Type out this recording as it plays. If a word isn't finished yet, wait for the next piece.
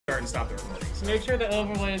and stop the recording. So. Make sure the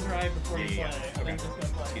overlay is right before you play. Okay.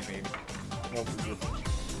 Excuse me.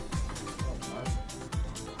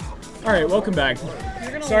 All right, welcome back.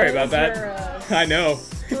 Sorry about that. Your, I know.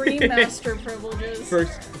 Stream master privileges.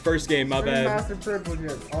 First game, my bad. Master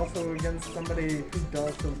privileges, also against somebody who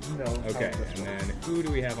doesn't know. Okay, and then who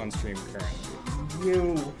do we have on stream currently?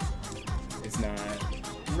 You. It's not.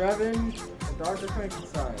 Revan and Dr.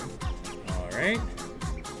 Cakenstein. All right.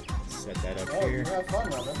 Set that up here. You have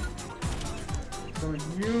fun, Revan. So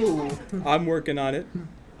you. I'm working on it.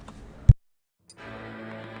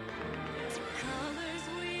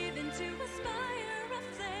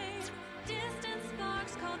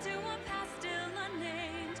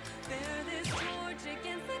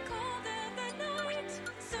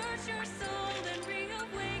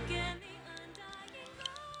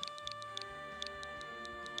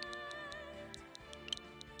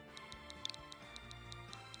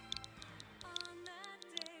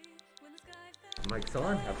 Mike's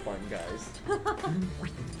on. Have fun, guys.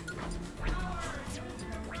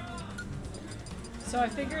 So I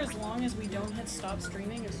figure as long as we don't hit stop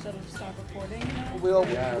streaming instead of stop recording, you know?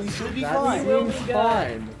 Yes, we should be that fine. Seems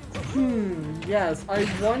fine. Yes. I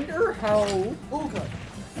wonder how. Oh god.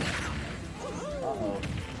 Uh-oh.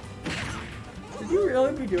 Should you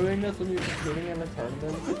really be doing this when you're competing in a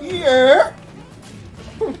tournament? Yeah.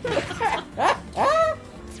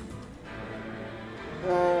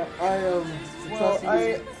 Well,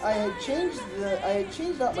 I had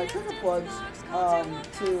changed out my trigger plugs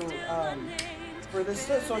for this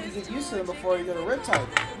set so I could get used to them before I go to Riptide.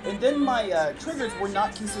 And then my triggers were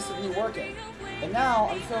not consistently working. And now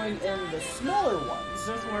I'm throwing in the smaller ones. Is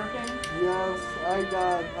this working? Yes,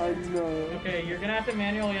 I know. Okay, you're gonna have to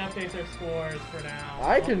manually update their scores for now.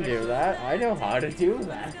 I can do that. I know how to do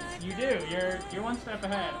that. You do. You're one step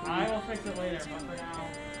ahead. I will fix it later, but for now.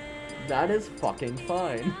 That is fucking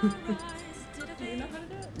fine. Do you know how to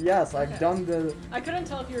do it? Yes, I've done the. I couldn't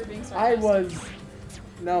tell if you were being sarcastic.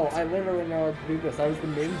 No, I literally know how to do this. I was the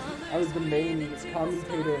main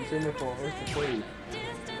commentator and streamer for Earth 3.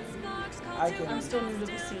 I'm still new to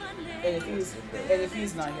the scene. And if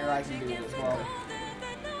he's not here, I can do it as well.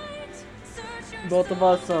 Both of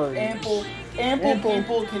us are. Ample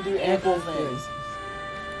people can do ample things.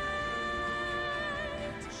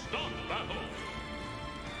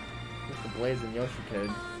 Just the blazing Yoshi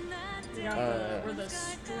kid. We're the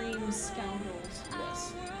stream scoundrels.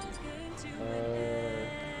 Yes.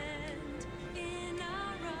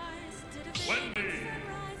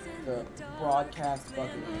 The broadcast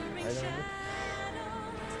bucket. I don't know.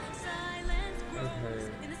 Okay.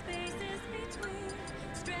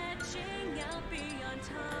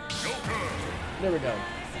 There we go.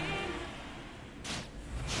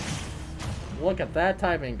 Look at that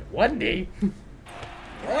timing. Wendy!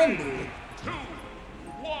 Wendy!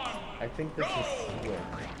 I think this is weird.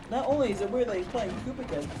 Not only is it weird that he's playing Koopa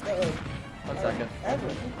again. 1 second.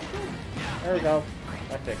 Ever. There we go.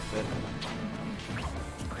 I fixed it.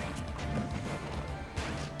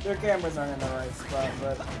 Their cameras aren't in the right spot,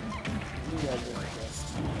 but you guys are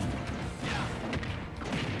just.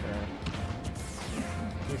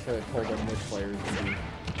 We should have told them which players to be.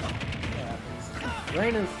 Yeah.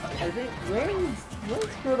 Rain is, I think, Rain's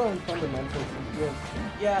good on fundamentals.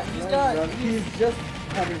 He's just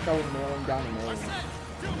having trouble nailing down a main.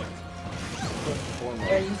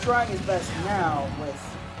 And he's trying his best now with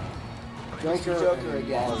Joker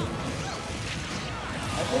again.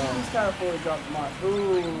 I think he's kind of fully dropped the mark.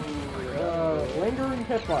 Ooh, lingering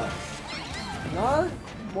hit blast. Not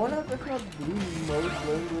one of, if not the most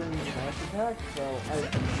lingering smash attack, so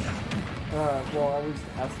well, at least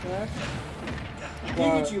S-Smash.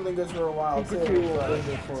 Pikachu lingers for a while too. Pikachu will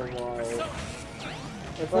linger for a while.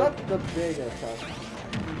 It's not the biggest attack.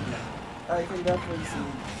 I can definitely see.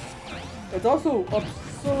 It's also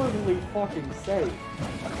absurdly fucking safe.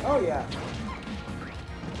 Oh yeah.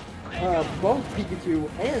 Both Pikachu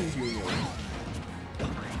and Junior.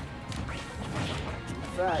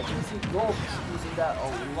 In fact, you see Gold using that a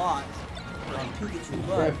lot on Pikachu.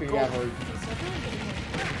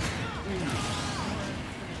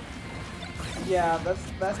 Yeah,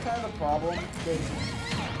 that's kind of the problem.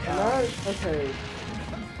 Okay.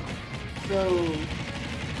 So,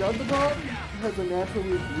 Juggernaut has a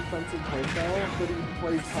naturally defensive playstyle, but he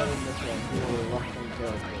plays high in this one. He's a left-hand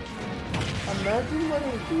character. Imagine what it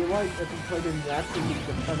would be like if he played a naturally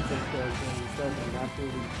defensive character instead of a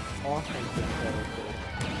naturally offensive character.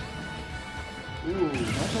 Ooh,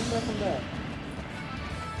 not from that.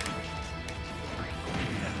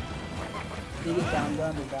 He was down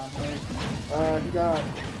gun or down third. He got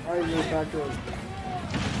Iron Factor.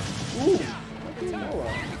 Ooh, I didn't know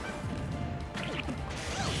that.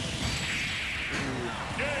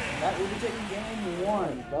 That will be taking game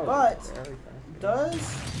 1. That was But very does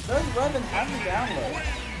Revan have the download?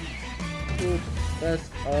 fast.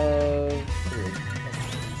 Best of 3.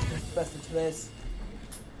 Best of this.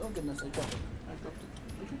 Oh goodness, I dropped it.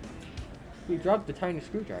 You dropped the tiny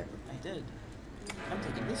screwdriver. I did. I'm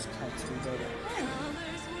taking this kind of screwdriver.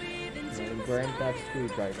 And Grand Theft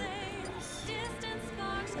screwdriver.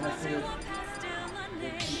 And I figured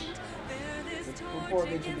before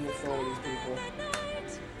they can be authorities, people.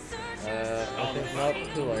 I think not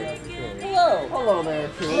too late. Hello! Hello there,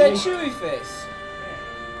 You got Chewie. Chewy face!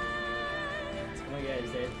 Oh my god,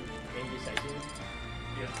 is that indecisive?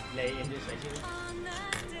 Yeah. Lay indecisive?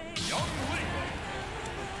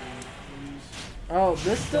 Oh,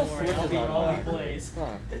 this still Don't worry, switches I'll on. be plays.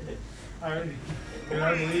 Huh. I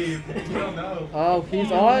believe. You don't know. Oh,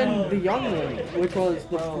 he's on the Youngling, which was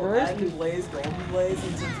the first. Adding Blaze, Golden Blaze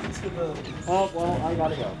into the... Oh, well, I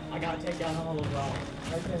gotta go. I gotta take down all of Raw.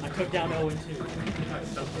 I took down 0 and 2.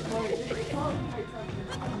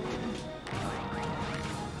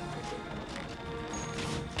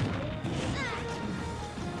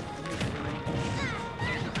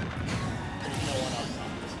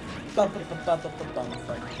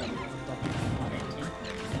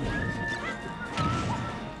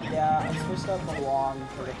 Yeah, I switched out the long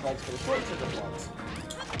for the flex for the short trigger ones.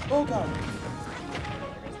 Oh god!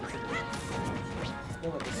 Know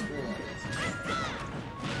what the screw is.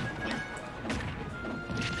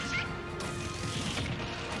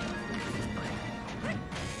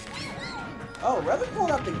 Oh, Revan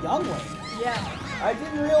pulled out the Youngling. Yeah. I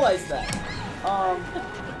didn't realize that.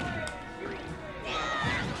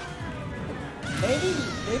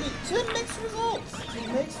 Maybe 2 mixed results.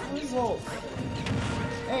 2 mixed results.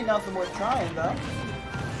 Ain't nothing worth trying though.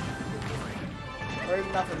 Or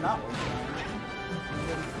even nothing not worth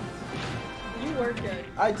trying. You work good.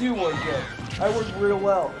 I do work good. I work real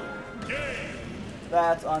well.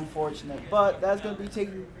 That's unfortunate, but that's gonna be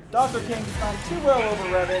taking Dr. Cakenstein too well over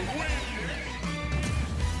Revan.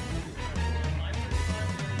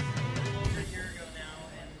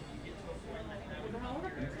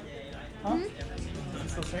 Huh?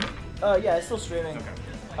 Still streaming? Yeah, it's still streaming.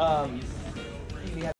 Okay. Usually